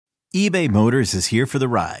eBay Motors is here for the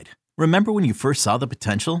ride. Remember when you first saw the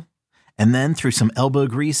potential? And then through some elbow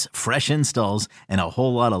grease, fresh installs, and a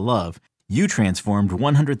whole lot of love, you transformed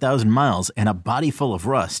 100,000 miles and a body full of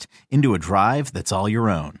rust into a drive that's all your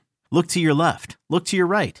own. Look to your left. Look to your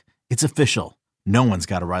right. It's official. No one's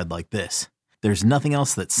got a ride like this. There's nothing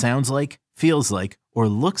else that sounds like, feels like, or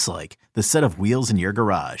looks like the set of wheels in your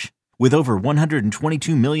garage. With over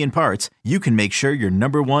 122 million parts, you can make sure your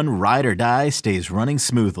number one ride or die stays running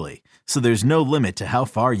smoothly. So there's no limit to how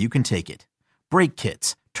far you can take it. Brake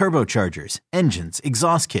kits, turbochargers, engines,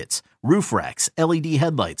 exhaust kits, roof racks, LED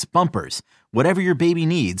headlights, bumpers, whatever your baby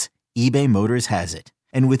needs, eBay Motors has it.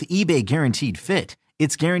 And with eBay Guaranteed Fit,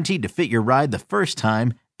 it's guaranteed to fit your ride the first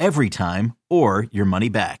time, every time, or your money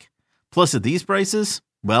back. Plus at these prices,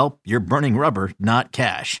 well, you're burning rubber, not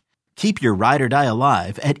cash. Keep your ride or die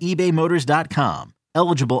alive at ebaymotors.com.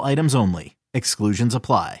 Eligible items only. Exclusions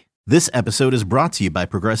apply. This episode is brought to you by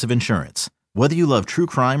Progressive Insurance. Whether you love true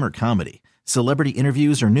crime or comedy, celebrity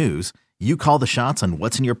interviews or news, you call the shots on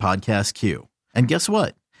what's in your podcast queue. And guess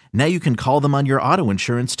what? Now you can call them on your auto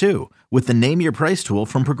insurance too with the Name Your Price tool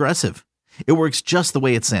from Progressive. It works just the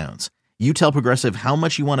way it sounds. You tell Progressive how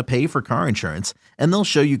much you want to pay for car insurance, and they'll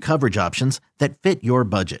show you coverage options that fit your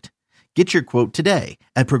budget. Get your quote today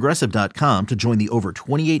at Progressive.com to join the over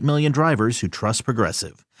 28 million drivers who trust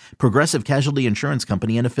Progressive. Progressive Casualty Insurance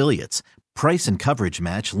Company and Affiliates. Price and coverage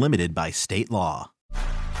match limited by state law.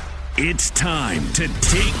 It's time to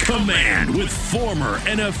take command with former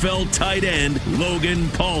NFL tight end Logan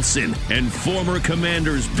Paulsen and former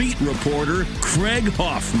Commanders beat reporter Craig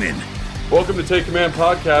Hoffman. Welcome to Take Command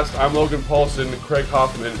Podcast. I'm Logan Paulsen. Craig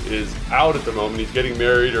Hoffman is out at the moment. He's getting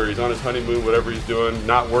married or he's on his honeymoon, whatever he's doing.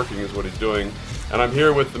 Not working is what he's doing. And I'm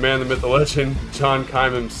here with the man, the myth, the legend, John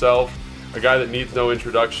Keim himself, a guy that needs no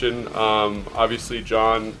introduction. Obviously,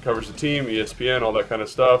 John covers the team, ESPN, all that kind of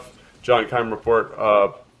stuff. John Keim Report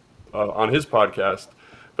on his podcast.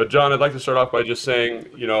 But, John, I'd like to start off by just saying,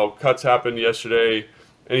 cuts happened yesterday.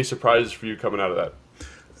 Any surprises for you coming out of that?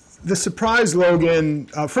 The surprise, Logan,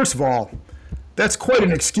 first of all, that's quite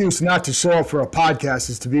an excuse not to show up for a podcast,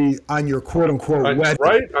 is to be on your quote-unquote wedding.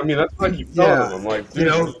 Right? I mean, that's what I keep telling them. I'm like, dude,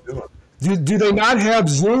 what are you doing? Do they not have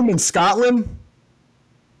Zoom in Scotland?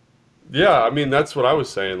 Yeah, I mean, that's what I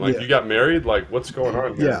was saying. Like, you got married? Like, what's going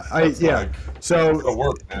on here? So,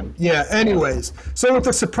 work, man. Yeah, anyways. So with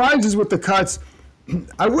the surprises with the cuts,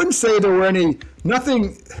 I wouldn't say there were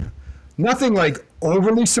nothing like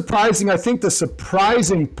overly surprising. I think the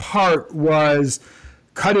surprising part was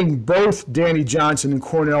cutting both Danny Johnson and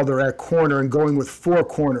Cornelder at corner and going with four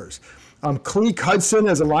corners. Khaleke Hudson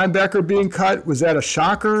as a linebacker being cut, was that a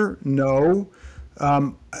shocker? No.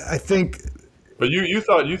 I think. But you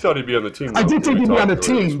thought he'd be on the team. I did think he'd be on the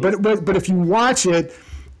team, but if you watch it,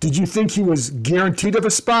 did you think he was guaranteed of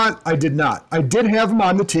a spot? I did not. I did have him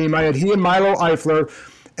on the team. I had he and Milo Eifler,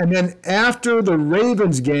 and then after the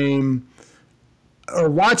Ravens game.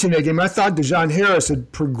 Watching that game, I thought Dejon Harris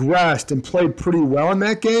had progressed and played pretty well in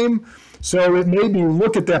that game. So it made me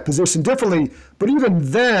look at that position differently. But even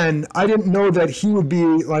then, I didn't know that he would be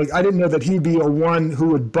he'd be a one who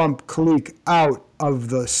would bump Khaleke out of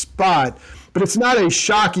the spot. But it's not a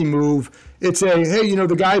shocking move. It's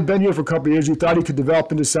the guy had been here for a couple of years. You thought he could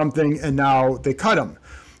develop into something, and now they cut him.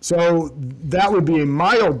 So that would be a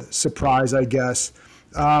mild surprise, I guess.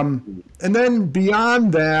 And then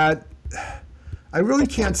beyond that, I really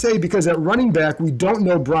can't say, because at running back, we don't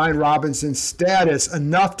know Brian Robinson's status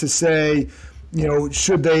enough to say, will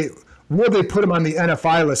they put him on the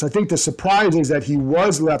NFI list? I think the surprise is that he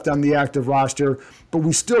was left on the active roster, but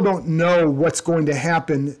we still don't know what's going to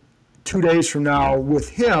happen 2 days from now with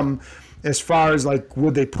him, as far as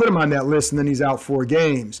would they put him on that list and then he's out 4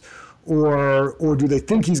 games? Or do they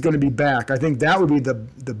think he's going to be back? I think that would be the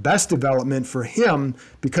best development for him,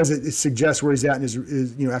 because it suggests where he's at in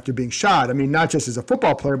his after being shot. I mean, not just as a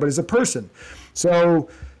football player, but as a person. So,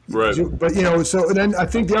 right. But so then I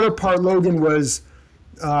think the other part, Logan, was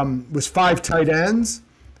 5 tight ends.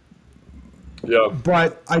 Yeah.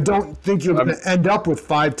 But I don't think you're going to end up with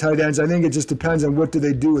 5 tight ends. I think it just depends on what do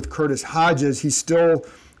they do with Curtis Hodges. He's still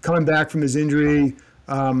coming back from his injury.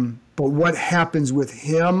 But what happens with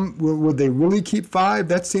him? Would they really keep 5?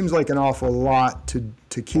 That seems like an awful lot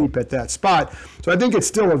to keep at that spot. So I think it's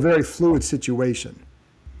still a very fluid situation.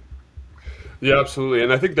 Yeah, absolutely.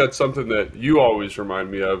 And I think that's something that you always remind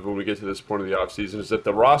me of when we get to this point of the offseason, is that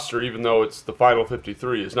the roster, even though it's the final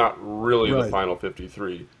 53, is not really the final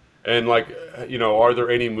 53. And, are there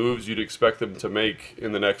any moves you'd expect them to make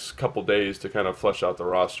in the next couple days to kind of flesh out the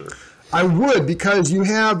roster? I would, because you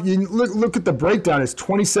look at the breakdown. It's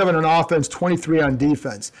 27 on offense, 23 on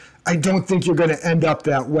defense. I don't think you're going to end up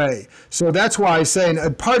that way. So that's why I say,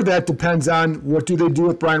 and part of that depends on what do they do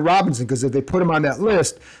with Brian Robinson, because if they put him on that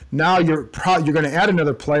list, now you're going to add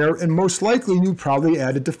another player, and most likely you probably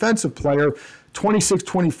add a defensive player.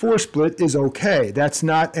 26-24 split is okay. That's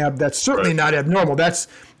certainly not abnormal.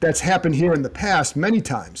 That's happened here in the past many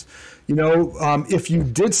times. If you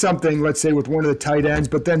did something, let's say with one of the tight ends,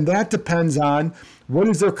 but then that depends on what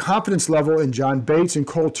is their confidence level in John Bates and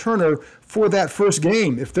Cole Turner for that first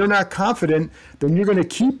game. If they're not confident, then you're going to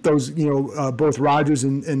keep those, both Rodgers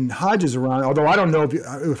and Hodges around. Although I don't know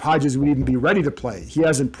if Hodges would even be ready to play. He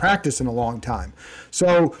hasn't practiced in a long time.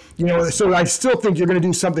 So, so I still think you're going to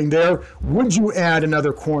do something there. Would you add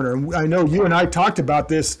another corner? And I know you and I talked about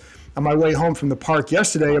this on my way home from the park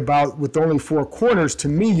yesterday about with only 4 corners. To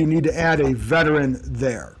me, you need to add a veteran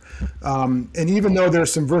there. And even though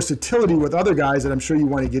there's some versatility with other guys that I'm sure you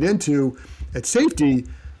want to get into at safety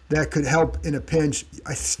that could help in a pinch,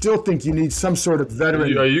 I still think you need some sort of veteran.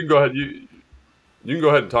 You can go ahead. You can go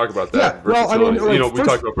ahead and talk about that. Yeah, well, I mean, we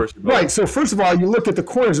talked about versatility. Right. So first of all, you look at the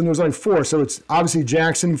corners, and there's only 4. So it's obviously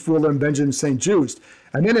Jackson, Fuller, and Benjamin St-Juste.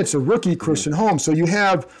 And then it's a rookie, Christian Holmes. So you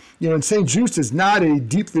have, and St-Juste is not a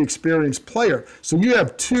deeply experienced player. So you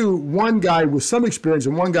have one guy with some experience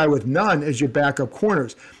and one guy with none as your backup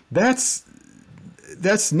corners. That's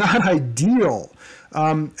not ideal.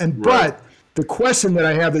 But the question that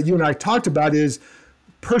I have that you and I talked about is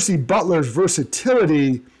Percy Butler's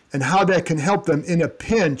versatility and how that can help them in a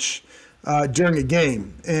pinch during a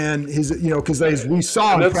game. And his, because as we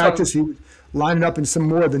saw in practice, he was lining up in some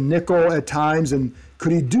more of the nickel at times. And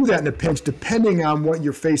could he do that in a pinch depending on what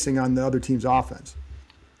you're facing on the other team's offense?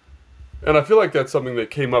 And I feel like that's something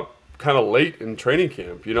that came up kind of late in training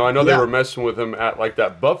camp. I know they were messing with him at like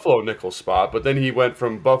that Buffalo nickel spot, but then he went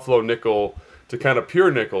from Buffalo nickel to kind of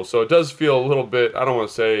pure nickel. So it does feel a little bit, I don't want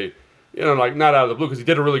to say, like not out of the blue, because he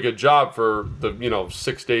did a really good job for the,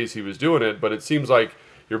 6 days he was doing it, but it seems like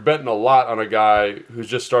you're betting a lot on a guy who's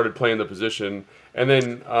just started playing the position. And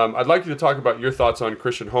then I'd like you to talk about your thoughts on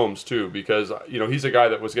Christian Holmes too, because, he's a guy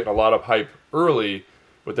that was getting a lot of hype early,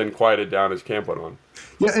 but then quieted down as camp went on.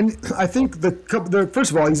 Yeah, and I think the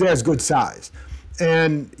first of all, he has good size.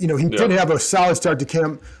 And, he did have a solid start to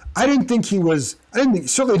camp. I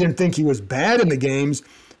certainly didn't think he was bad in the games,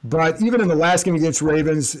 but even in the last game against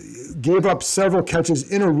Ravens, gave up several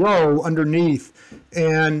catches in a row underneath.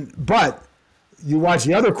 But you watch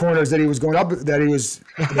the other corners that he was going up, that he was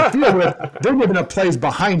in the field with, they're giving up plays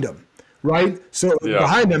behind him, right? So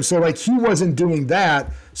behind him, so like he wasn't doing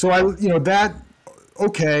that. So what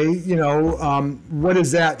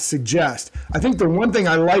does that suggest? I think the one thing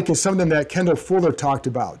I like is something that Kendall Fuller talked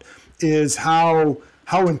about, is how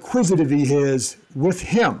inquisitive he is with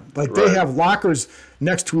him. Like they have lockers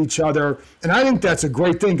next to each other. And I think that's a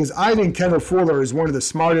great thing, because I think Kendall Fuller is one of the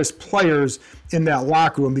smartest players in that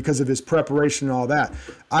locker room because of his preparation and all that.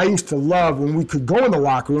 I used to love when we could go in the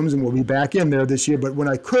locker rooms, and we'll be back in there this year, but when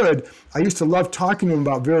I could, I used to love talking to him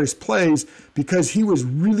about various plays, because he was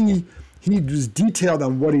detailed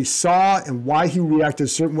on what he saw and why he reacted a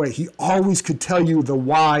certain way. He always could tell you the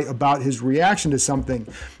why about his reaction to something.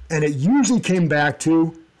 And it usually came back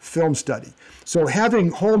to film study. So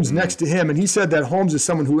having Holmes next to him, and he said that Holmes is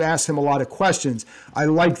someone who asks him a lot of questions. I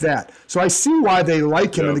like that. So I see why they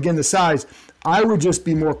like him. And again, the size. I would just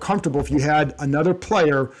be more comfortable if you had another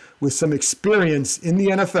player with some experience in the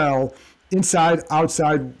NFL, inside,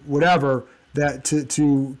 outside, whatever, that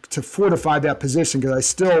to fortify that position. Because I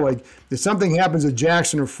still, like, if something happens with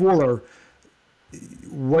Jackson or Fuller,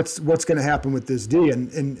 what's going to happen with this D?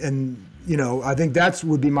 And I think that's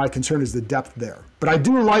would be my concern, is the depth there. But I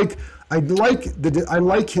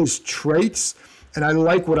like his traits, and I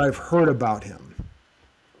like what I've heard about him.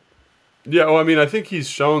 Yeah, well, I mean, I think he's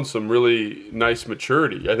shown some really nice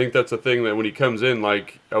maturity. I think that's a thing that when he comes in,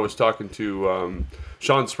 like I was talking to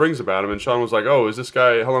Sean Springs about him, and Sean was like, "Oh,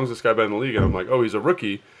 how long has this guy been in the league?" And I'm like, "Oh, he's a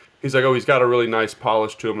rookie." He's like, "Oh, he's got a really nice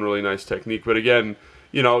polish to him and really nice technique." But again,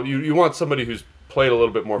 you want somebody who's played a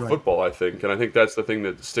little bit more football, I think, and I think that's the thing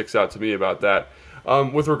that sticks out to me about that.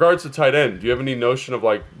 With regards to tight end, do you have any notion of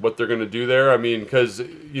like what they're going to do there? I mean, because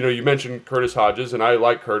you mentioned Curtis Hodges, and I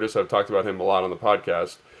like Curtis. I've talked about him a lot on the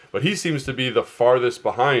podcast, but he seems to be the farthest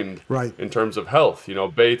behind in terms of health.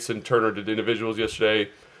 Bates and Turner did individuals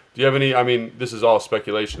yesterday. Do you have any? I mean, this is all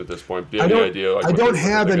speculation at this point. Do you have any idea? Like, I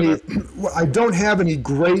don't have any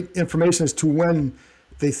great information as to when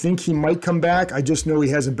they think he might come back. I just know he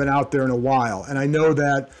hasn't been out there in a while, and I know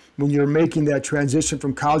that when you're making that transition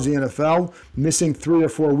from college to the NFL, missing 3 or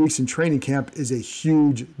 4 weeks in training camp is a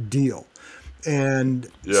huge deal. And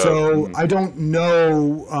so I don't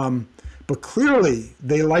know, but clearly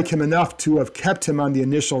they like him enough to have kept him on the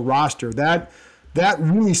initial roster. That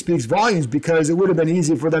really speaks volumes, because it would have been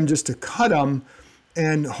easy for them just to cut him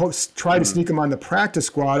and try to sneak him on the practice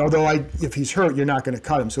squad. Although if he's hurt, you're not going to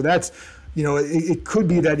cut him. So that's, it could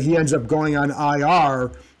be that he ends up going on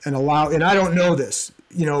IR and I don't know this,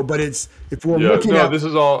 but it's, if we're looking at, this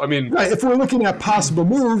is all, right, if we're looking at possible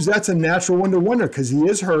moves, that's a natural one to wonder, because he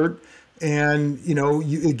is hurt, and,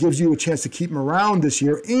 it gives you a chance to keep him around this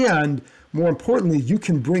year. And more importantly, you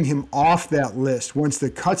can bring him off that list once the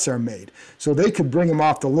cuts are made. So they could bring him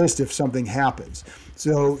off the list if something happens.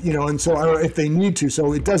 So, or if they need to.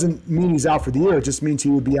 So it doesn't mean he's out for the year. It just means he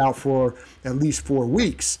would be out for at least 4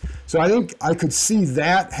 weeks. So I think I could see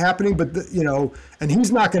that happening, but, and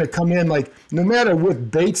he's not going to come in no matter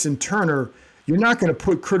with Bates and Turner, you're not going to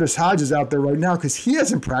put Curtis Hodges out there right now, because he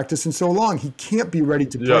hasn't practiced in so long. He can't be ready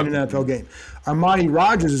to play in an NFL game. Armani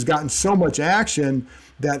Rogers has gotten so much action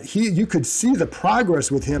that you could see the progress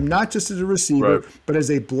with him, not just as a receiver, but as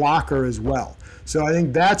a blocker as well. So I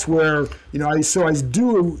think that's where, I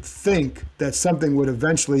do think that something would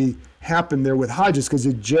eventually happen there with Hodges, because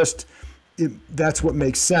that's what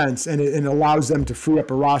makes sense, and it allows them to free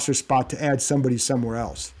up a roster spot to add somebody somewhere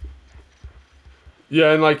else.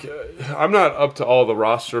 Yeah, and I'm not up to all the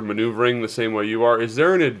roster maneuvering the same way you are. Is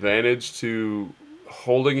there an advantage to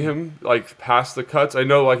holding him past the cuts? I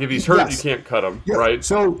know if he's hurt, you can't cut him, right?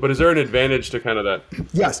 So, but is there an advantage to kind of that?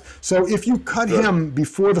 Yes. So if you cut him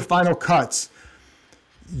before the final cuts,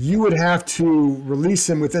 you would have to release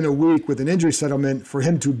him within a week with an injury settlement for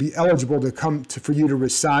him to be eligible for you to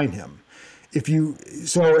resign him. You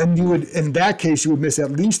would, in that case, you would miss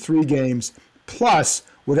at least 3 games plus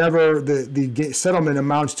whatever the settlement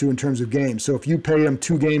amounts to in terms of games. So if you pay him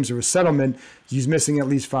 2 games of a settlement, he's missing at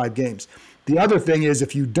least 5 games. The other thing is,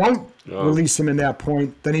 if you don't release him in that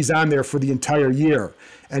point, then he's on there for the entire year.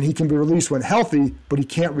 And he can be released when healthy, but he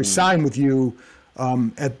can't re-sign with you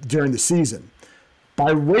during the season.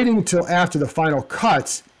 By waiting until after the final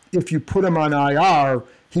cuts, if you put him on IR,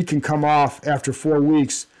 he can come off after 4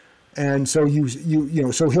 weeks, and so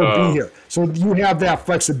so he'll be here. So you have that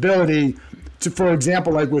flexibility to, for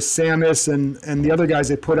example, like with Samus and the other guys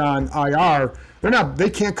they put on IR, they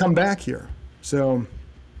can't come back here. So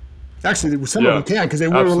actually, some of them can, because they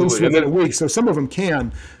were released within a week. So some of them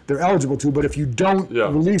can; they're eligible to. But if you don't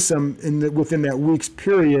release them within that week's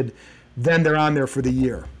period, then they're on there for the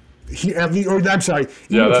year. If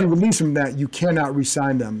you release them you cannot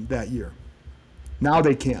re-sign them that year. Now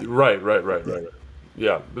they can. Right.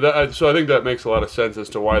 Yeah, so I think that makes a lot of sense as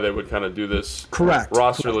to why they would kind of do this. Correct.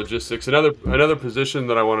 Roster logistics. Another position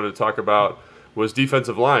that I wanted to talk about was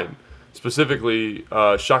defensive line, specifically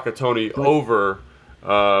Shaka Toney over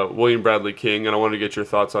William Bradley King, and I wanted to get your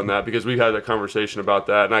thoughts on that, because we had a conversation about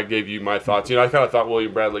that, and I gave you my thoughts. I kind of thought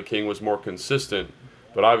William Bradley King was more consistent,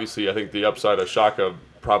 but obviously I think the upside of Shaka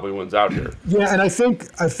probably wins out here. Yeah, and I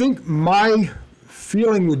think my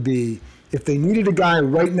feeling would be, if they needed a guy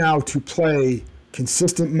right now to play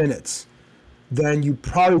consistent minutes, then you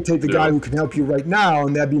probably take the guy who can help you right now,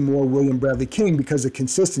 and that'd be more William Bradley King because of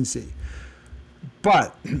consistency.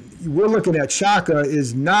 But we're looking at Shaka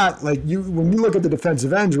is not when you look at the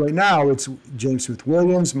defensive ends right now, it's James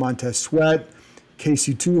Smith-Williams, Montez Sweat,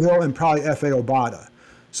 Casey Tuhill, and probably F.A. Obata.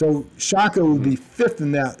 So Shaka would be 5th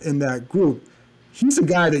in that group. He's a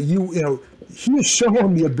guy that he has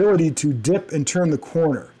shown the ability to dip and turn the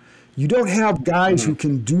corner. You don't have guys who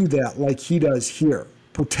can do that like he does here,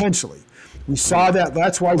 potentially. We saw that.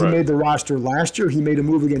 That's why he made the roster last year. He made a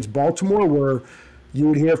move against Baltimore where you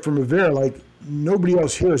would hear from Rivera, nobody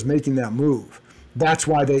else here is making that move. That's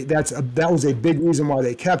why that was a big reason why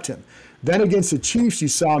they kept him. Then against the Chiefs, you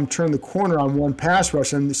saw him turn the corner on one pass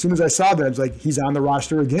rush, and as soon as I saw that, I was like, he's on the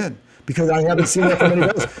roster again, because I haven't seen that from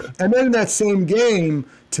anybody else. And then in that same game,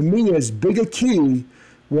 to me, as big a key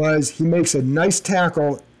was he makes a nice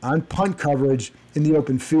tackle on punt coverage in the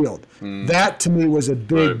open field. That, to me, was a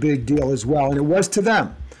big deal as well, and it was to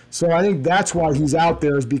them. So I think that's why he's out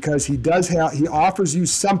there, is because he offers you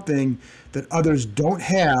something that others don't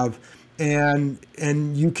have, and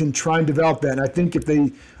you can try and develop that. And I think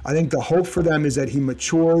the hope for them is that he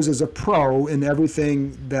matures as a pro in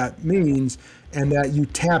everything that means, and that you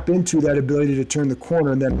tap into that ability to turn the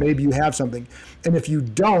corner, and that maybe you have something. And if you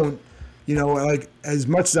don't, as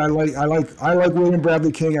much as I like William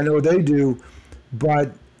Bradley King, I know they do,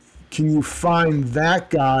 but can you find that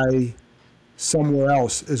guy somewhere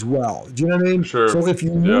else as well. Do you know what I mean? Sure. So if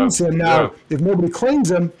you lose him now, if nobody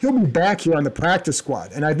claims him, he'll be back here on the practice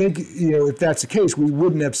squad. And I think, if that's the case, we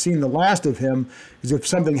wouldn't have seen the last of him, because if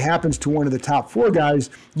something happens to one of the top 4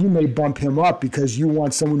 guys, you may bump him up because you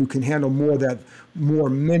want someone who can handle more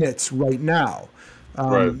minutes right now.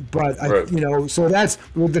 But so that's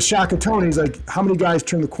with the Shaka Toney's, like, how many guys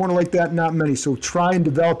turn the corner like that? Not many. So try and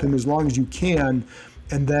develop him as long as you can,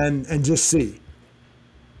 and just see.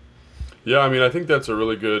 Yeah, I mean, I think that's a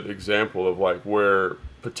really good example of like where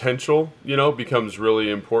potential, becomes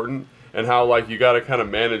really important, and how like you got to kind of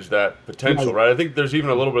manage that potential, right? I think there's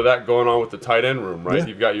even a little bit of that going on with the tight end room, right? Yeah.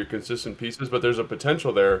 You've got your consistent pieces, but there's a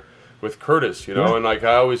potential there with Curtis, and like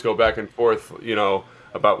I always go back and forth,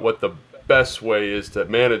 about what the best way is to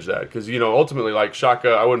manage that, because ultimately, like Shaka,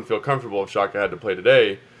 I wouldn't feel comfortable if Shaka had to play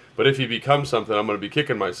today, but if he becomes something, I'm going to be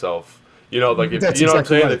kicking myself. Like if what I'm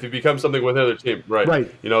saying, if he becomes something with another team, right?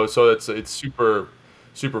 So it's super,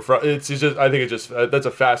 it's just, I think that's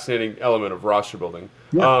a fascinating element of roster building.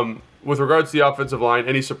 Yeah. With regards to the offensive line,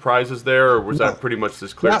 any surprises there, or was that pretty much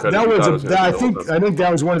this clear cut? I think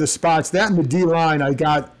that was one of the spots. That and the D line, I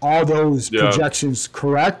got all those projections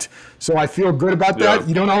correct, so I feel good about that.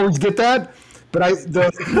 You don't always get that, but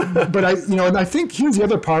and I think here's the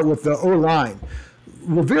other part with the O line.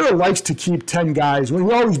 Rivera likes to keep 10 guys. He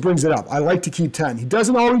always brings it up. I like to keep 10. He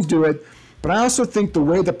doesn't always do it, but I also think the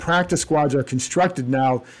way the practice squads are constructed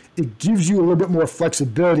now, it gives you a little bit more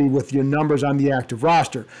flexibility with your numbers on the active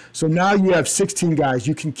roster. So now you have 16 guys.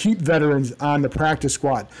 You can keep veterans on the practice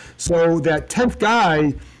squad. So that 10th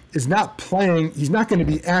guy is not playing. He's not going to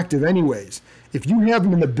be active anyways. If you have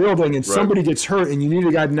him in the building and somebody gets hurt and you need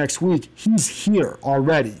a guy next week, he's here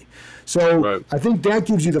already. So I think that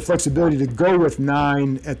gives you the flexibility to go with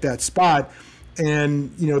 9 at that spot.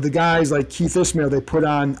 And, the guys like Keith Ismail, they put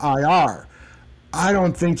on IR. I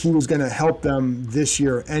don't think he was going to help them this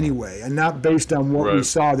year anyway. And not based on what we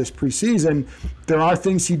saw this preseason. There are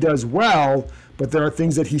things he does well, but there are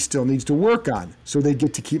things that he still needs to work on. So they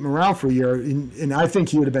get to keep him around for a year. And I think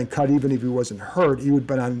he would have been cut even if he wasn't hurt. He would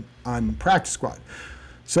have been on practice squad.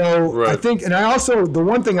 So I think, and I also, the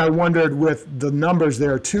one thing I wondered with the numbers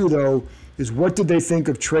there too, though, is what did they think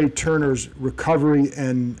of Trey Turner's recovery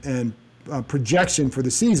and projection for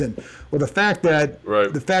the season? Well, the fact that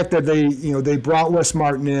they brought Wes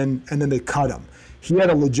Martin in and then they cut him. He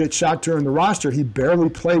had a legit shot during the roster. He barely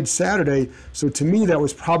played Saturday. So to me, that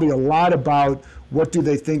was probably a lot about what do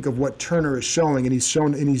they think of what Turner is showing, and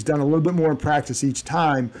he's done a little bit more in practice each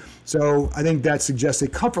time. So I think that suggests a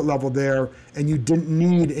comfort level there, and you didn't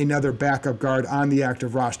need another backup guard on the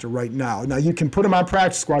active roster right now. Now you can put him on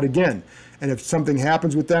practice squad again, and if something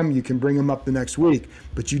happens with them, you can bring him up the next week,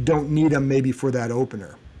 but you don't need him maybe for that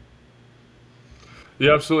opener.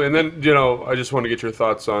 Yeah, absolutely. And then, I just want to get your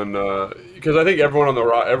thoughts on because I think everyone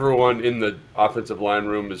in the offensive line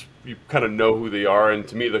room you kind of know who they are, and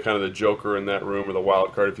to me, the kind of the joker in that room, or the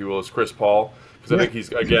wild card, if you will, is Chris Paul, because I think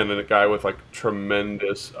he's again a guy with like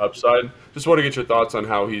tremendous upside. Just want to get your thoughts on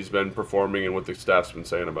how he's been performing and what the staff's been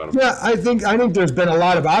saying about him. Yeah, I think there's been a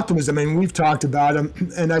lot of optimism. I mean, we've talked about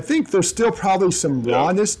him, and I think there's still probably some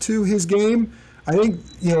rawness to his game. I think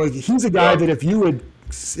he's a guy that if you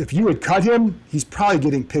would cut him, he's probably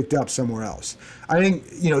getting picked up somewhere else. I think,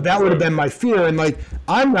 that would have been my fear. And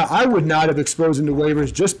I would not have exposed him to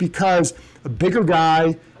waivers just because a bigger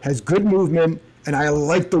guy has good movement, and I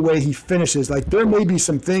like the way he finishes. Like, there may be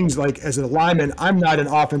some things, like as a lineman, I'm not an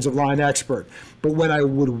offensive line expert, but when I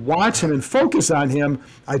would watch him and focus on him,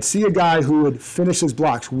 I'd see a guy who would finish his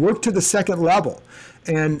blocks, work to the second level,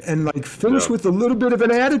 and finish with a little bit of an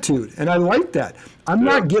attitude. And I like that. I'm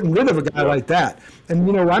not getting rid of a guy like that. And,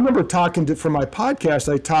 I remember for my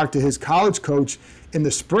podcast, I talked to his college coach in the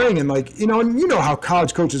spring, and how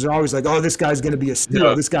college coaches are always like, oh, this guy's going to be a steal.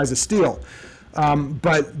 Yeah. This guy's a steal.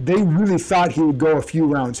 But they really thought he would go a few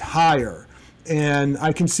rounds higher. And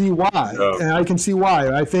I can see why. Yeah. And I can see why.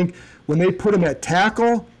 I when they put him at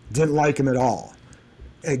tackle, didn't like him at all.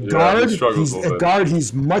 At guard,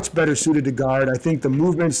 he's much better suited to guard. I think the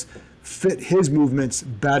movements fit his movements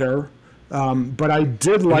better. But I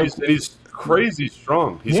did like. He's crazy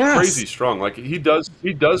strong. He's crazy strong. Like he does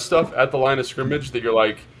stuff at the line of scrimmage that you're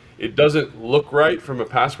like, it doesn't look right from a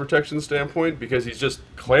pass protection standpoint because he's just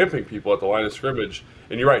clamping people at the line of scrimmage.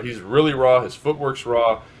 And you're right, he's really raw. His footwork's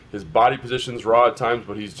raw. His body position's raw at times,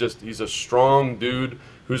 but he's a strong dude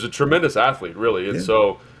who's a tremendous athlete, really. And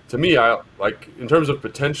so, to me, I like in terms of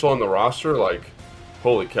potential on the roster, like,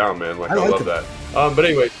 holy cow, man! Like, I love that. But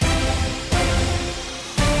anyway.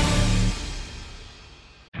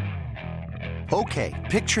 Okay,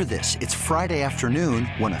 picture this: it's Friday afternoon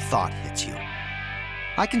when a thought hits you.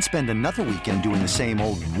 I can spend another weekend doing the same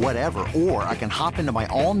old whatever, or I can hop into my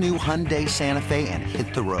all-new Hyundai Santa Fe and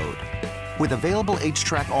hit the road. With available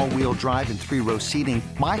H-Track all-wheel drive and 3-row seating,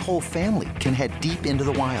 my whole family can head deep into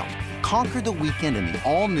the wild. Conquer the weekend in the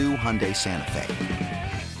all-new Hyundai Santa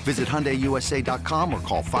Fe. Visit HyundaiUSA.com or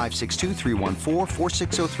call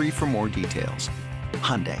 562-314-4603 for more details.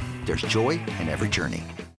 Hyundai, there's joy in every journey.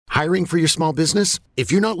 Hiring for your small business?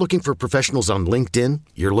 If you're not looking for professionals on LinkedIn,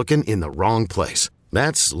 you're looking in the wrong place.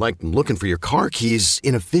 That's like looking for your car keys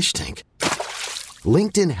in a fish tank.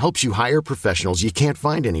 LinkedIn helps you hire professionals you can't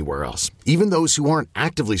find anywhere else, even those who aren't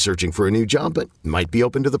actively searching for a new job but might be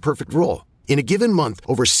open to the perfect role. In a given month,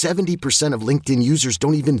 over 70% of LinkedIn users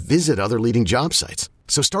don't even visit other leading job sites.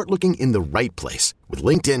 So start looking in the right place. With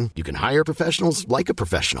LinkedIn, you can hire professionals like a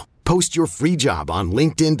professional. Post your free job on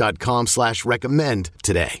linkedin.com/recommend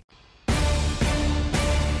today.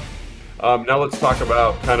 Now let's talk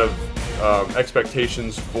about kind of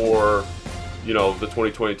expectations for, the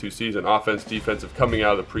 2022 season, offense, defensive, coming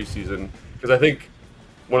out of the preseason. Because I think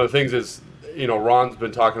one of the things is, Ron's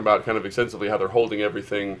been talking about kind of extensively how they're holding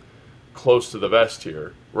everything close to the vest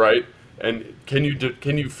here, right? And can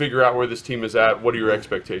you figure out where this team is at? What are your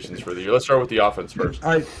expectations for the year? Let's start with the offense first.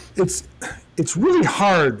 It's really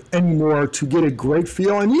hard anymore to get a great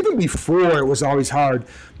feel, and even before it was always hard.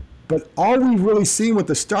 But all we've really seen with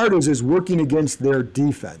the starters is working against their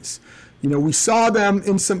defense. We saw them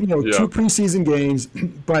in some, 2 preseason games,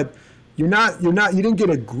 but you didn't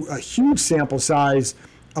get a huge sample size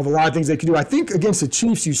of a lot of things they could do. I think against the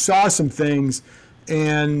Chiefs, you saw some things,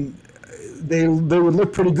 and they would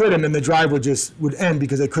look pretty good, and then the drive would end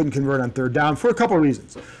because they couldn't convert on third down for a couple of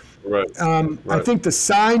reasons. Right. I think the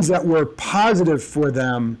signs that were positive for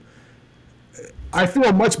them, I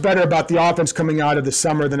feel much better about the offense coming out of the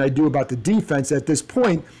summer than I do about the defense at this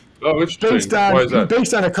point. Oh, interesting. Why is that?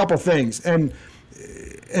 Based on a couple things, and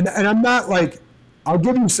I'm not like I'm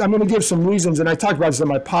going to give some reasons, and I talked about this on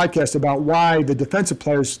my podcast about why the defensive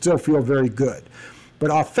players still feel very good,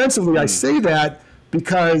 but offensively, I say that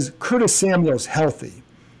because Curtis Samuel's healthy.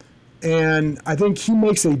 And I think he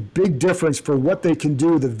makes a big difference for what they can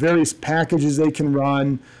do, the various packages they can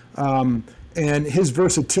run, and his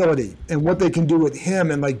versatility, and what they can do with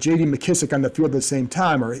him and like J.D. McKissick on the field at the same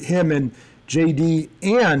time, or him and J.D.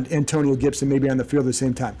 and Antonio Gibson maybe on the field at the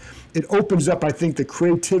same time. It opens up, I think, the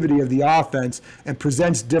creativity of the offense and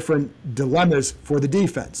presents different dilemmas for the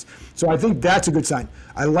defense. So I think that's a good sign.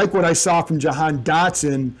 I like what I saw from Jahan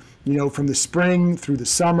Dotson, from the spring through the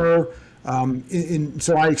summer.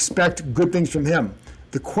 So I expect good things from him.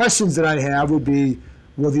 The questions that I have would be,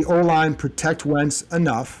 will the O-line protect Wentz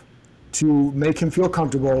enough to make him feel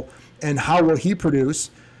comfortable, and how will he produce?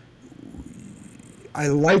 I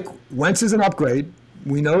like Wentz is an upgrade.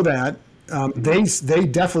 We know that. They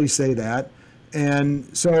definitely say that. And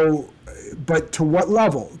so, but to what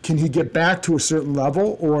level? Can he get back to a certain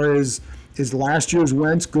level, or is last year's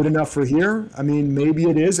Wentz good enough for here? I mean, maybe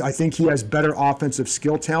it is. I think he has better offensive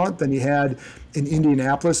skill talent than he had in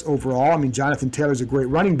Indianapolis overall. I mean, Jonathan Taylor's a great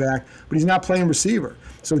running back, but he's not playing receiver.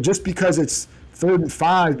 So just because it's 3rd and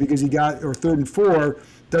 5 because or 3rd and 4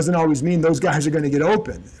 doesn't always mean those guys are going to get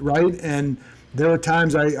open, right? And there are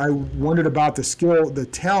times I wondered about the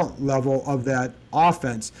talent level of that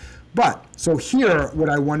offense. But, so here, what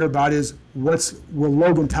I wonder about is will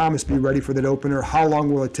Logan Thomas be ready for that opener? How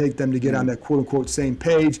long will it take them to get on that quote-unquote same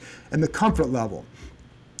page? And the comfort level.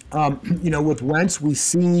 With Wentz, we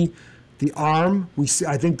see the arm.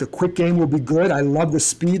 I think the quick game will be good. I love the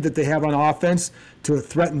speed that they have on offense to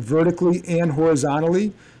threaten vertically and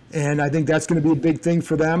horizontally. And I think that's going to be a big thing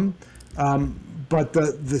for them. But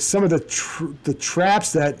some of the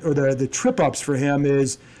traps the trip-ups for him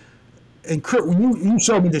is, and Kurt, you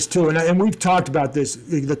showed me this too, and we've talked about this,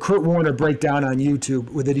 the Kurt Warner breakdown on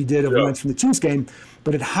YouTube that he did of Wentz from the Chiefs game,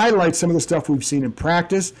 but it highlights some of the stuff we've seen in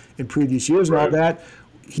practice in previous years and all that.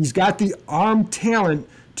 He's got the arm talent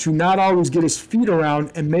to not always get his feet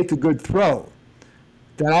around and make a good throw.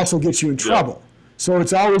 That also gets you in trouble. So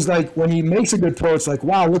it's always like when he makes a good throw, it's like,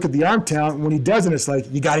 wow, look at the arm talent. When he doesn't, it's like,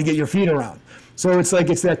 you got to get your feet around. So it's like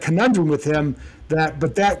it's that conundrum with him,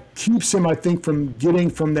 but that keeps him, I think, from getting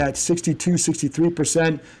from that 62,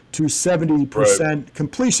 63% to 70%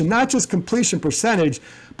 completion. Not just completion percentage,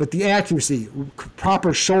 but the accuracy,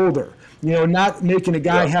 proper shoulder, not making a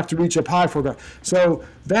guy have to reach up high for a guy. So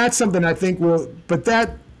that's something I think but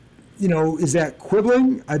that, is that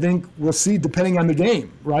quibbling? I think we'll see depending on the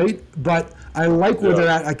game, right? But I like where they're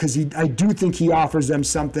at because I do think he offers them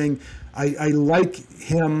something. I like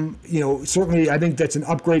him, certainly I think that's an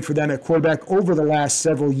upgrade for them at quarterback over the last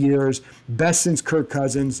several years, best since Kirk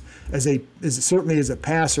Cousins, certainly as a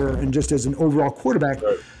passer and just as an overall quarterback.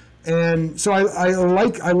 Right. And so I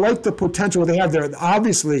like the potential they have there.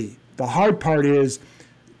 Obviously, the hard part is,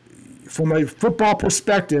 from a football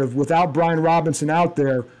perspective, without Brian Robinson out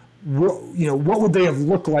there, what would they have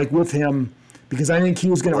looked like with him? Because I think he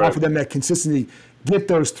was going to offer them that consistency. Get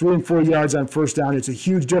those 3 and 4 yards on first down. It's a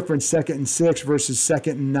huge difference, 2nd and 6 versus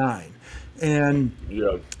 2nd and 9. And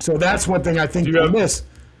so that's one thing I think they miss.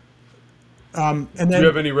 And then, do you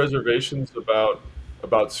have any reservations about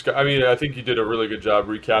Scott? I mean, I think you did a really good job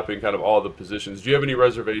recapping kind of all the positions. Do you have any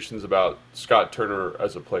reservations about Scott Turner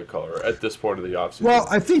as a play caller at this point of the offseason? Well,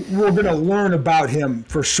 I think we're going to learn about him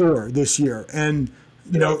for sure this year. And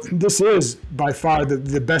this is by far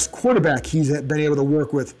the best quarterback he's been able to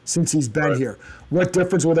work with since he's been here. What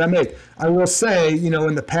difference will that make? I will say,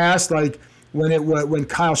 in the past, like when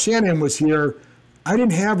Kyle Shanahan was here, I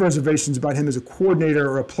didn't have reservations about him as a coordinator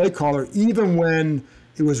or a play caller, even when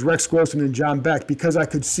it was Rex Grossman and John Beck, because I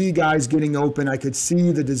could see guys getting open. I could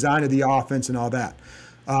see the design of the offense and all that.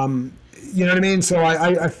 You know what I mean? So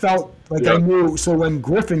I felt like I knew. So when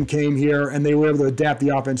Griffin came here and they were able to adapt the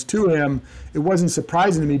offense to him, it wasn't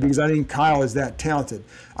surprising to me because I think Kyle is that talented.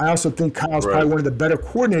 I also think Kyle's probably one of the better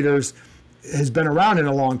coordinators, has been around in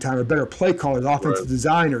a long time, a better play caller, offensive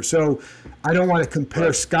designer. So I don't want to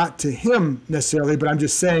compare Scott to him necessarily, but I'm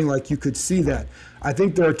just saying, like, you could see that. I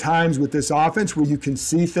think there are times with this offense where you can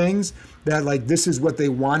see things that, like, this is what they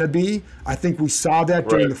want to be. I think we saw that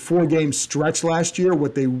during the 4-game stretch last year,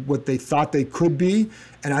 what they thought they could be.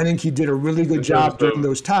 And I think he did a really good job during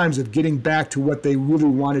those times of getting back to what they really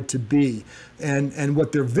wanted to be and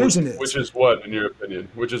what their vision is. Which is what, in your opinion?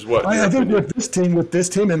 I think with this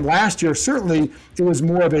team, and last year, certainly it was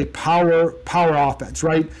more of a power offense,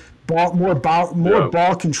 right? More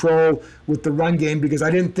ball control with the run game, because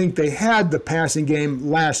I didn't think they had the passing game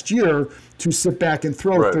last year to sit back and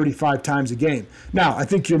throw 35 times a game. Now, I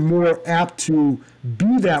think you're more apt to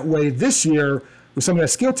be that way this year with some of that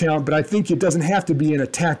skill talent, but I think it doesn't have to be an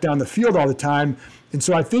attack down the field all the time. And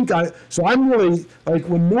so I'm really, like,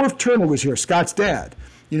 when North Turner was here, Scott's dad,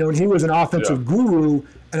 and he was an offensive guru,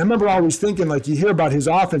 and I remember always thinking, like, you hear about his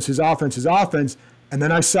offense, and then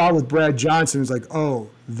I saw with Brad Johnson, it was like, oh,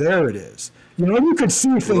 there it is. You could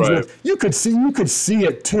see things you could see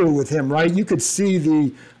it too with him, right? You could see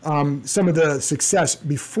the some of the success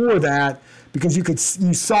before that, because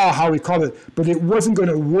you saw how he called it, but it wasn't going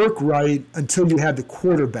to work right until you had the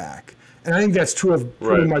quarterback. And I think that's true of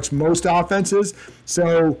pretty much most offenses.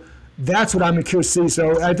 So that's what I'm curious to see.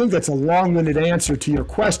 So I think that's a long-winded answer to your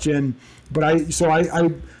question, but I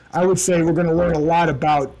would say we're going to learn a lot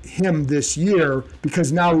about him this year,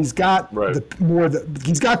 because now he's got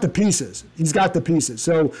he's got the pieces. He's got the pieces.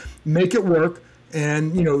 So make it work.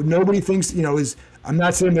 And nobody thinks I'm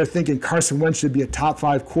not sitting there thinking Carson Wentz should be a top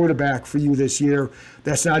 5 quarterback for you this year.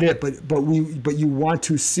 That's not it. But you want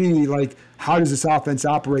to see, like, how does this offense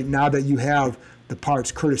operate now that you have the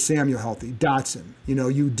parts, Curtis Samuel healthy, Dotson.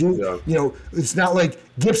 It's not like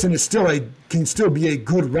Gibson can still be a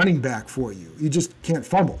good running back for you. You just can't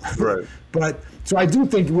fumble. Right. But so I do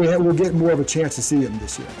think we'll get more of a chance to see him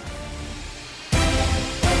this year.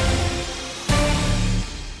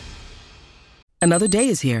 Another day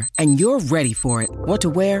is here, and you're ready for it. What to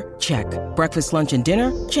wear? Check. Breakfast, lunch, and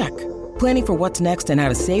dinner? Check. Planning for what's next and how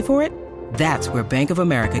to save for it? That's where Bank of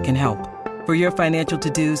America can help. For your financial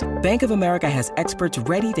to-dos, Bank of America has experts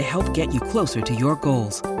ready to help get you closer to your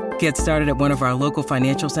goals. Get started at one of our local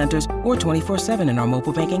financial centers or 24/7 in our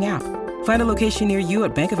mobile banking app. Find a location near you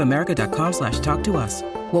at bankofamerica.com/talktous.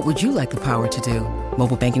 What would you like the power to do?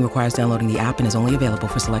 Mobile banking requires downloading the app and is only available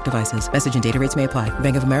for select devices. Message and data rates may apply.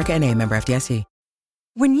 Bank of America NA, member FDIC.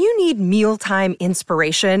 When you need mealtime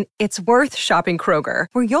inspiration, it's worth shopping Kroger,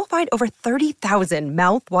 where you'll find over 30,000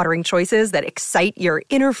 mouth-watering choices that excite your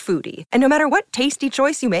inner foodie. And no matter what tasty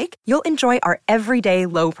choice you make, you'll enjoy our everyday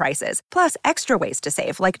low prices, plus extra ways to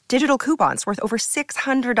save, like digital coupons worth over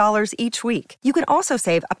 $600 each week. You can also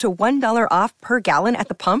save up to $1 off per gallon at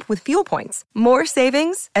the pump with fuel points. More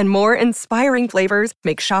savings and more inspiring flavors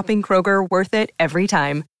make shopping Kroger worth it every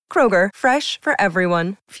time. Kroger, fresh for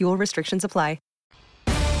everyone. Fuel restrictions apply.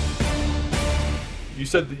 You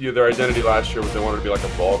said that their identity last year was they wanted to be like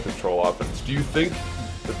a ball control offense. Do you think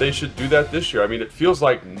that they should do that this year? I mean, it feels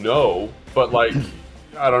like no, but, like,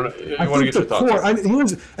 I don't know. I want to get your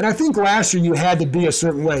thoughts. And I think last year you had to be a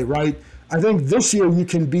certain way, right? I think this year you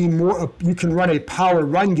can be more. You can run a power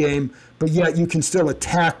run game, but yet you can still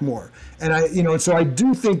attack more. And so I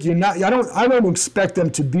do think you're not. I don't expect them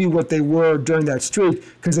to be what they were during that streak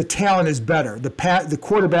because the talent is better. The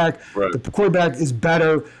quarterback is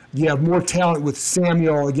better. You have more talent with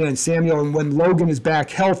Samuel, and when Logan is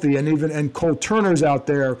back healthy, and Cole Turner's out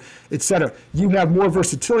there, et cetera. You have more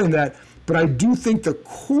versatility in that. But I do think the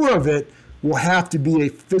core of it will have to be a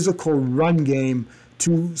physical run game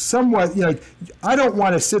to somewhat, I don't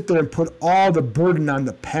want to sit there and put all the burden on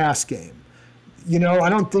the pass game. I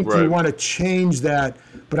don't think you want to change that,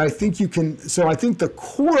 but I think you can. So I think the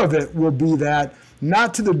core of it will be that,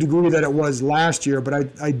 not to the degree that it was last year, but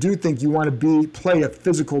I do think you want to play a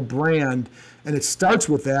physical brand, and it starts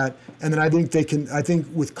with that. And then I think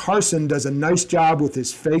with Carson does a nice job with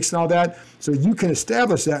his fakes and all that, so you can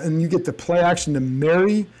establish that, and you get the play action to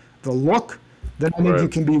marry the look. Then I think you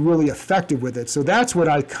can be really effective with it. So that's what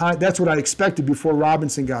I expected before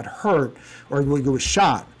Robinson got hurt or was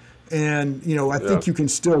shot. And, I think you can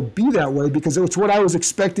still be that way because it's what I was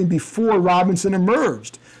expecting before Robinson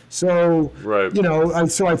emerged. So,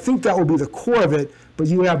 so I think that will be the core of it, but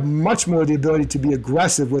you have much more the ability to be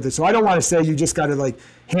aggressive with it. So I don't want to say you just got to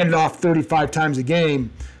hand it off 35 times a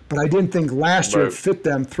game, but I didn't think last year it fit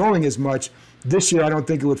them throwing as much. This year I don't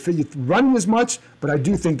think it would fit you running as much, but I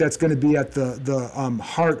do think that's going to be at the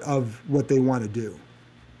heart of what they want to do.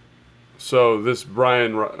 So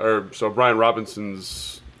Brian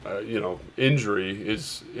Robinson's injury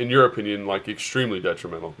is, in your opinion, extremely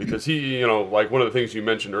detrimental because he, one of the things you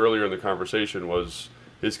mentioned earlier in the conversation was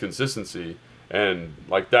his consistency, and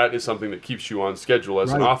that is something that keeps you on schedule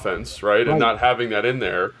as an offense, right? And not having that in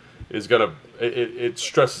there is it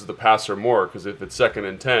stresses the passer more because if it's 2nd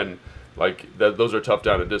and 10, those are tough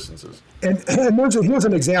down and distances. And here's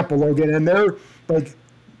an example, Logan, and they're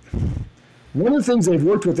one of the things they've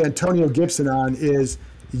worked with Antonio Gibson on is,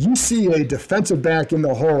 you see a defensive back in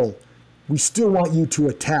the hole, we still want you to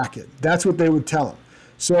attack it. That's what they would tell him.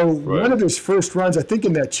 So one of his first runs, I think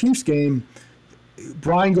in that Chiefs game,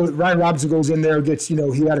 Ryan Robinson goes in there, gets, he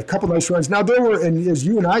had a couple nice runs. Now there were, and as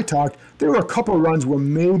you and I talked, there were a couple of runs where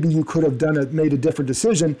maybe you could have made a different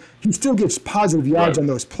decision. He still gets positive yards on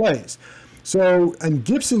those plays. So in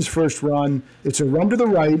Gibson's first run, it's a run to the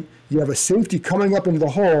right, you have a safety coming up into the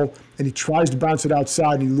hole, and he tries to bounce it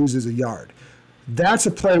outside and he loses a yard. That's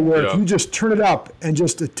a play where if you just turn it up and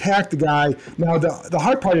just attack the guy. Now, the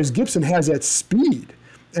hard part is Gibson has that speed.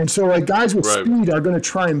 And so guys with speed are going to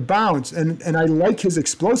try and bounce. And I like his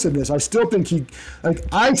explosiveness. I still think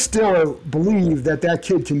I still believe that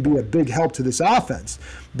kid can be a big help to this offense.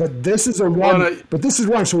 But this is a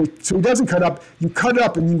run. So he doesn't cut up. You cut it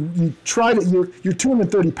up and you try to, you're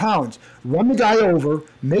 230 pounds. Run the guy over,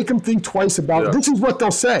 make him think twice about it. This is what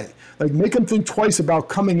they'll say. Make him think twice about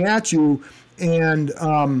coming at you and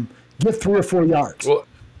get 3 or 4 yards. Well,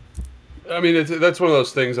 I mean, that's one of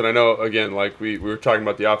those things, and I know, again, we were talking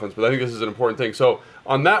about the offense, but I think this is an important thing. So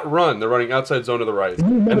on that run, they're running outside zone to the right,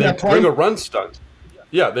 and they bring a run stunt.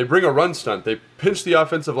 Yeah, they bring a run stunt. They pinch the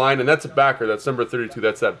offensive line, and that's a backer. That's number 32.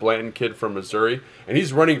 That's that Blanton kid from Missouri, and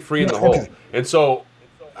he's running free in the hole. And so,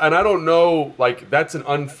 and I don't know, that's an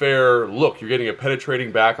unfair look. You're getting a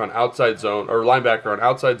penetrating back on outside zone, or linebacker on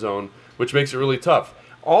outside zone, which makes it really tough.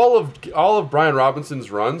 All of Brian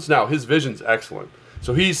Robinson's runs, now his vision's excellent.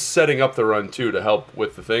 So he's setting up the run too to help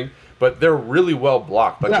with the thing, but they're really well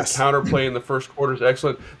blocked. The counterplay in the first quarter is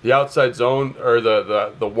excellent. The outside zone or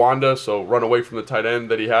the Wanda, so run away from the tight end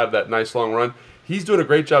that he had, that nice long run. He's doing a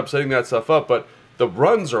great job setting that stuff up, but the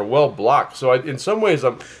runs are well blocked. So in some ways, do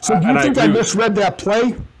you think I misread that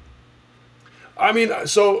play? I mean,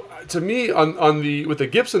 so to me with the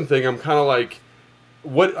Gibson thing, I'm kind of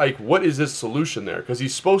what is his solution there? Because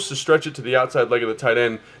he's supposed to stretch it to the outside leg of the tight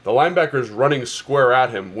end. The linebacker's running square at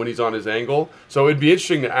him when he's on his angle. So it'd be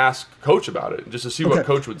interesting to ask Coach about it, just to see what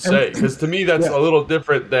Coach would say. Because to me, that's a little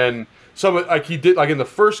different than some he did in the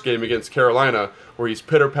first game against Carolina, where he's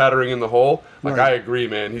pitter-pattering in the hole. I agree,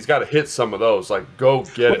 man. He's got to hit some of those. Go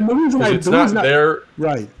get it. Because it's not there.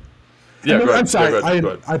 Right. Yeah, I'm sorry. I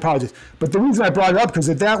apologize. But the reason I brought it up because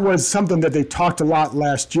that was something that they talked a lot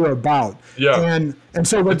last year about. Yeah. And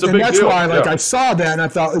so that's deal. why I saw that and I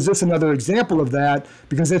thought, is this another example of that?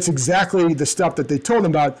 Because that's exactly the stuff that they told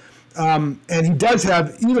him about. And he does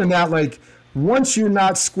have, even that, once you're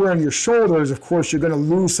not squaring your shoulders, of course, you're going to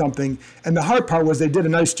lose something. And the hard part was they did a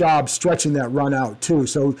nice job stretching that run out too.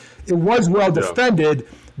 So it was well defended,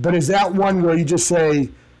 but is that one where you just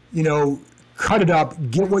say, cut it up,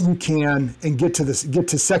 get what you can, and get to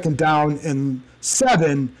 2nd down and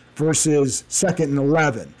 7, versus 2nd and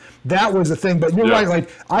 11. That was the thing. But you're right. Like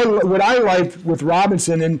what I liked with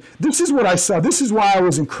Robinson, and this is what I saw. This is why I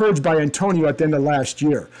was encouraged by Antonio at the end of last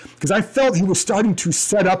year, because I felt he was starting to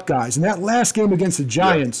set up guys. And that last game against the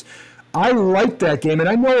Giants, I liked that game. And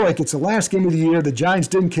I know like it's the last game of the year. The Giants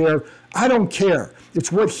didn't care. I don't care.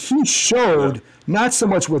 It's what he showed, not so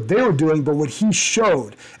much what they were doing, but what he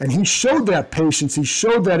showed. And he showed that patience. He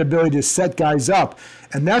showed that ability to set guys up.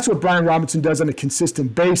 And that's what Brian Robinson does on a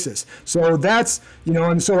consistent basis. So that's,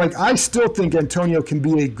 and so like I still think Antonio can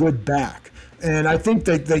be a good back. And I think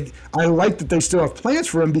that I like that they still have plans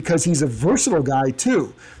for him because he's a versatile guy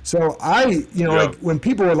too. So like when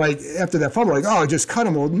people were like, after that fumble, like, oh, just cut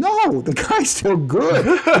him. Well, no, the guy's still good.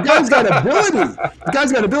 The guy's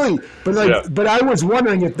got ability. But I was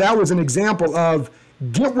wondering if that was an example of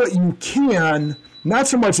get what you can. Not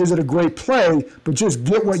so much is it a great play, but just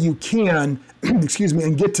get what you can, and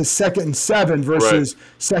get to 2nd and 7 versus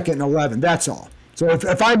 2nd and 11. That's all. So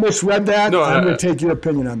if I misread that, I'm going to take your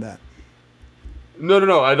opinion on that.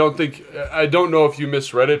 No. I don't know if you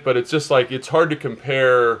misread it, but it's just like it's hard to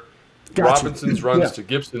compare Robinson's runs to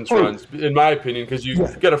Gibson's runs, in my opinion, because you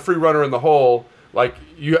get a free runner in the hole. Like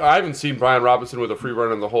I haven't seen Brian Robinson with a free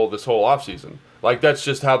runner in the hole this whole offseason. Like that's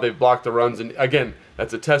just how they've blocked the runs, and again,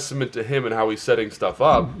 that's a testament to him and how he's setting stuff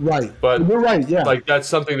up. Right. But you're right. Yeah. Like that's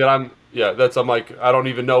something that I'm like I don't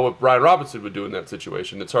even know what Brian Robinson would do in that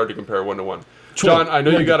situation. It's hard to compare 1-to-1. True. John, I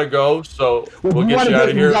know you got to go, so we'll get you out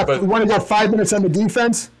of here. But we want to go 5 minutes on the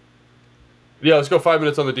defense. Yeah, let's go 5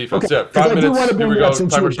 minutes on the defense. Okay. Yeah, 5 minutes. I do want to bring it up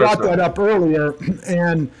since you brought that up earlier,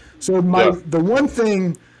 and so the one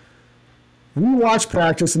thing. We watched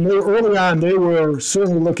practice, and early on, they were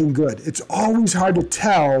certainly looking good. It's always hard to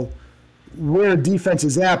tell where defense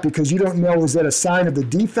is at because you don't know, is that a sign of the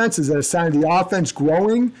defense? Is that a sign of the offense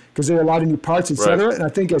growing? Because there are a lot of new parts, et cetera. Right. And I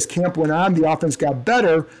think as camp went on, the offense got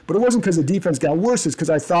better, but it wasn't because the defense got worse. It's because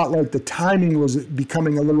I thought like the timing was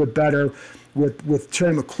becoming a little bit better with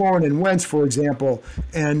Terry McLaurin and Wentz, for example.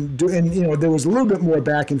 And there was a little bit more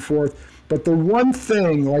back and forth. But the one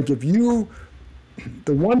thing,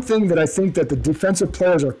 the one thing that I think that the defensive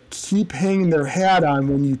players keep hanging their hat on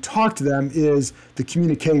when you talk to them is the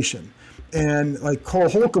communication. And like Cole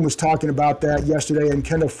Holcomb was talking about that yesterday, and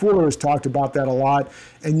Kendall Fuller has talked about that a lot.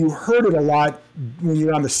 And you heard it a lot when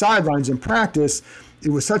you're on the sidelines in practice. It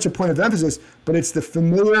was such a point of emphasis, but it's the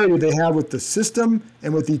familiarity they have with the system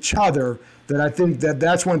and with each other that I think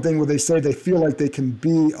that's one thing where they say they feel like they can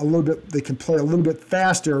play a little bit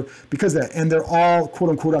faster because of that, and they're all quote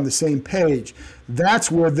unquote on the same page.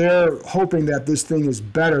 That's where they're hoping that this thing is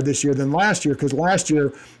better this year than last year, because last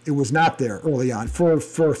year it was not there early on for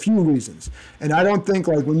a few reasons. And I don't think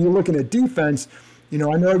like when you're looking at defense, I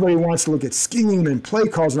know everybody wants to look at scheme and play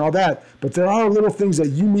calls and all that, but there are little things that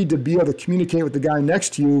you need to be able to communicate with the guy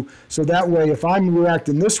next to you, so that way if I'm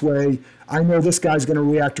reacting this way, I know this guy's going to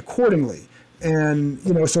react accordingly. And,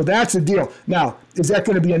 so that's the deal. Now, is that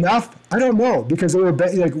going to be enough? I don't know, because it would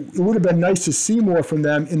have been nice to see more from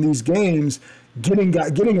them in these games, getting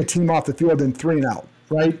a team off the field in 3 and out,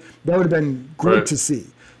 right? That would have been great to see.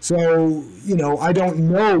 So, I don't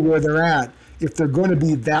know where they're at, if they're going to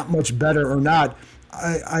be that much better or not.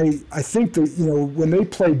 I think that, when they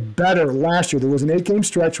played better last year, there was an 8-game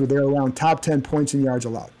stretch where they were around top 10 points in yards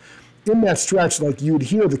allowed. In that stretch, like you would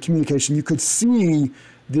hear the communication, you could see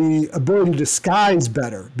the ability to disguise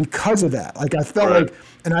better because of that. Like I felt like,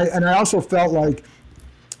 and I also felt like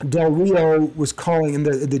Del Rio was calling, and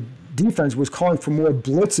the defense was calling for more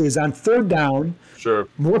blitzes on 3rd down. Sure.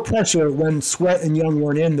 More pressure when Sweat and Young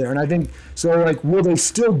weren't in there. And I think, so like, will they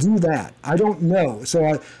still do that? I don't know.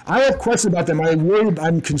 So I have questions about them.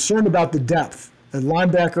 I'm concerned about the depth at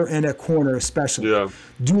linebacker and at corner especially. Yeah.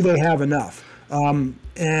 Do they have enough?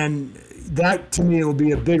 And that to me will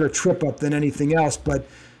be a bigger trip up than anything else, but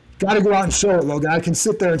got to go out and show it, Logan. I can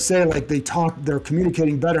sit there and say like they're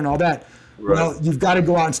communicating better and all that. Right. Well, you've got to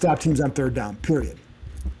go out and stop teams on 3rd down, period.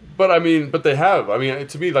 But they have.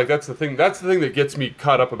 To me, like that's the thing that gets me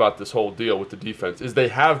caught up about this whole deal with the defense is they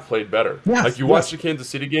have played better. Yes, like you watch the Kansas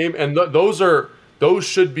City game, and those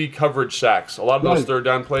should be coverage sacks. A lot of those 3rd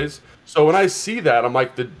down plays. So when I see that, I'm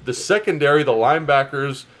like the secondary, the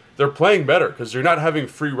linebackers, they're playing better because you're not having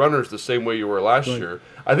free runners the same way you were last year.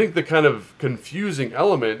 I think the kind of confusing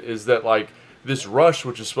element is that like this rush,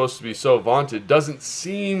 which is supposed to be so vaunted, doesn't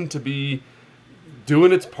seem to be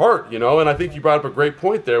doing its part, And I think you brought up a great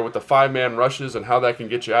point there with the 5-man rushes and how that can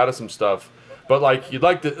get you out of some stuff. But like you'd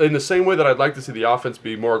like to, in the same way that I'd like to see the offense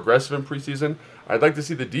be more aggressive in preseason, I'd like to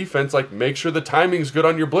see the defense like make sure the timing's good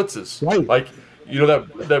on your blitzes. Right. Like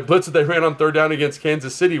that blitz that they ran on 3rd down against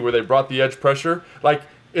Kansas City where they brought the edge pressure, like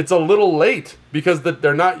it's a little late because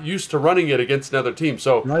they're not used to running it against another team.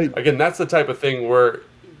 So again, that's the type of thing where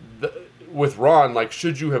with Ron, like,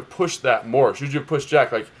 should you have pushed that more? Should you have pushed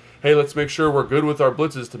Jack? Like, hey, let's make sure we're good with our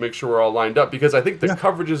blitzes to make sure we're all lined up. Because I think the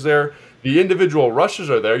coverage is there. The individual rushes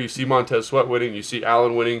are there. You see Montez Sweat winning. You see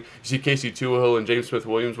Allen winning. You see Casey Tuahill and James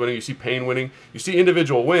Smith-Williams winning. You see Payne winning. You see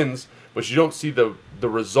individual wins, but you don't see the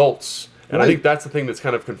results. And I think that's the thing that's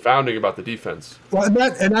kind of confounding about the defense. Well,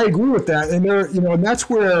 and I agree with that. And and that's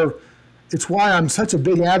where it's why I'm such a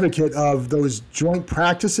big advocate of those joint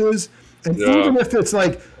practices. And even if it's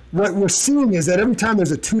like, what we're seeing is that every time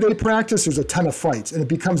there's a 2-day practice, there's a ton of fights, and it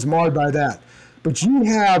becomes marred by that. But you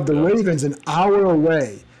have the Ravens an hour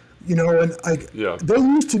away, and they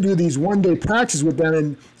used to do these 1-day practices with them,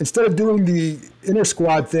 and instead of doing the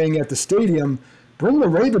inter-squad thing at the stadium, bring the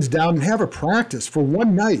Ravens down and have a practice for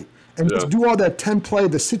one night. And just do all that 10-play,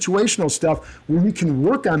 the situational stuff, where you can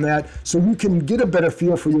work on that so you can get a better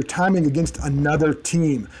feel for your timing against another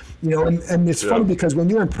team. And it's funny because when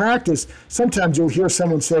you're in practice, sometimes you'll hear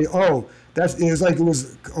someone say, oh, it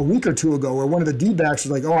was a week or two ago where one of the D-backs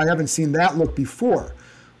was like, oh, I haven't seen that look before.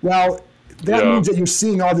 Well, that means that you're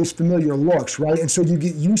seeing all these familiar looks, right? And so you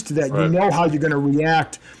get used to that. Right. You know how you're going to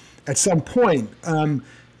react at some point.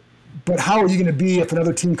 But how are you going to be if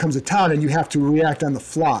another team comes to town and you have to react on the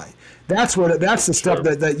fly? That's the stuff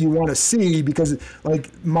that you want to see, because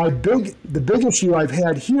like the big issue I've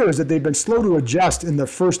had here is that they've been slow to adjust in the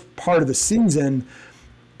first part of the season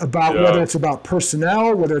about whether it's about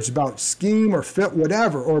personnel, whether it's about scheme or fit,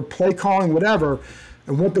 whatever, or play calling, whatever,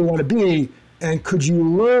 and what they want to be. And could you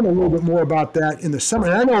learn a little bit more about that in the summer?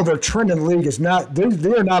 And I know their trend in the league is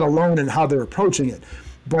they're not alone in how they're approaching it,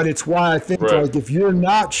 but it's why I think like if you're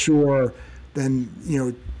not sure, then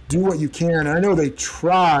do what you can. And I know they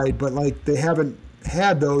tried, but like they haven't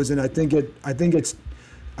had those, and I think it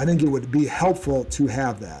would be helpful to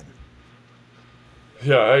have that.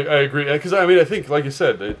 Yeah, I agree. Because I think, like you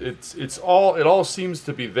said, it all seems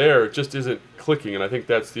to be there. It just isn't clicking, and I think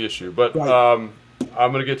that's the issue. But I'm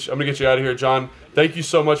gonna get you out of here, John. Thank you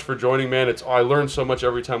so much for joining, man. I learn so much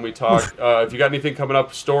every time we talk. If you got anything coming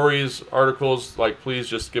up, stories, articles, please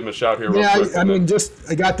just give them a shout here. Yeah, real quick,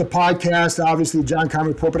 I got the podcast, obviously, John Keim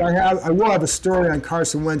Report, but I will have a story on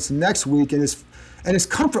Carson Wentz next week and his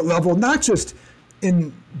comfort level, not just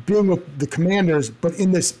in being with the Commanders, but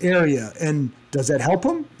in this area. And does that help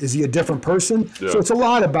him? Is he a different person? Yeah. So it's a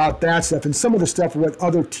lot about that stuff, and some of the stuff what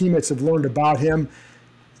other teammates have learned about him.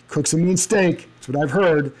 Cooks a mean steak. That's what I've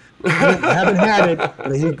heard. I haven't had it,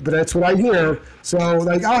 but that's what I hear. So,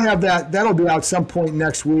 I'll have that. That'll be out some point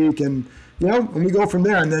next week, and and we go from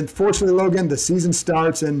there. And then, fortunately, Logan, the season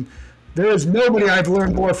starts, and there is nobody I've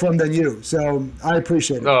learned more from than you. So I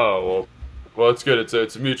appreciate it. Oh well, it's good.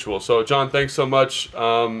 It's mutual. So, John, thanks so much.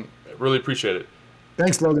 Really appreciate it.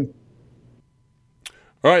 Thanks, Logan.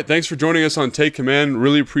 All right, thanks for joining us on Take Command.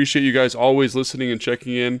 Really appreciate you guys always listening and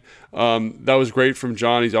checking in. That was great from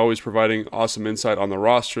John. He's always providing awesome insight on the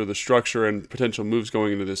roster, the structure, and potential moves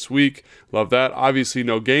going into this week. Love that. Obviously,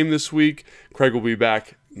 no game this week. Craig will be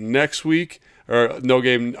back next week. Or no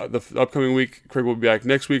game the upcoming week. Craig will be back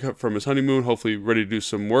next week from his honeymoon, hopefully ready to do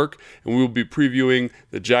some work. And we will be previewing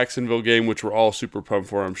the Jacksonville game, which we're all super pumped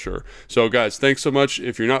for, I'm sure. So, guys, thanks so much.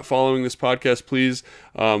 If you're not following this podcast, please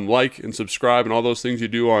like and subscribe and all those things you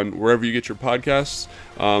do on wherever you get your podcasts.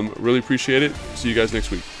 Really appreciate it. See you guys next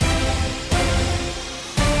week.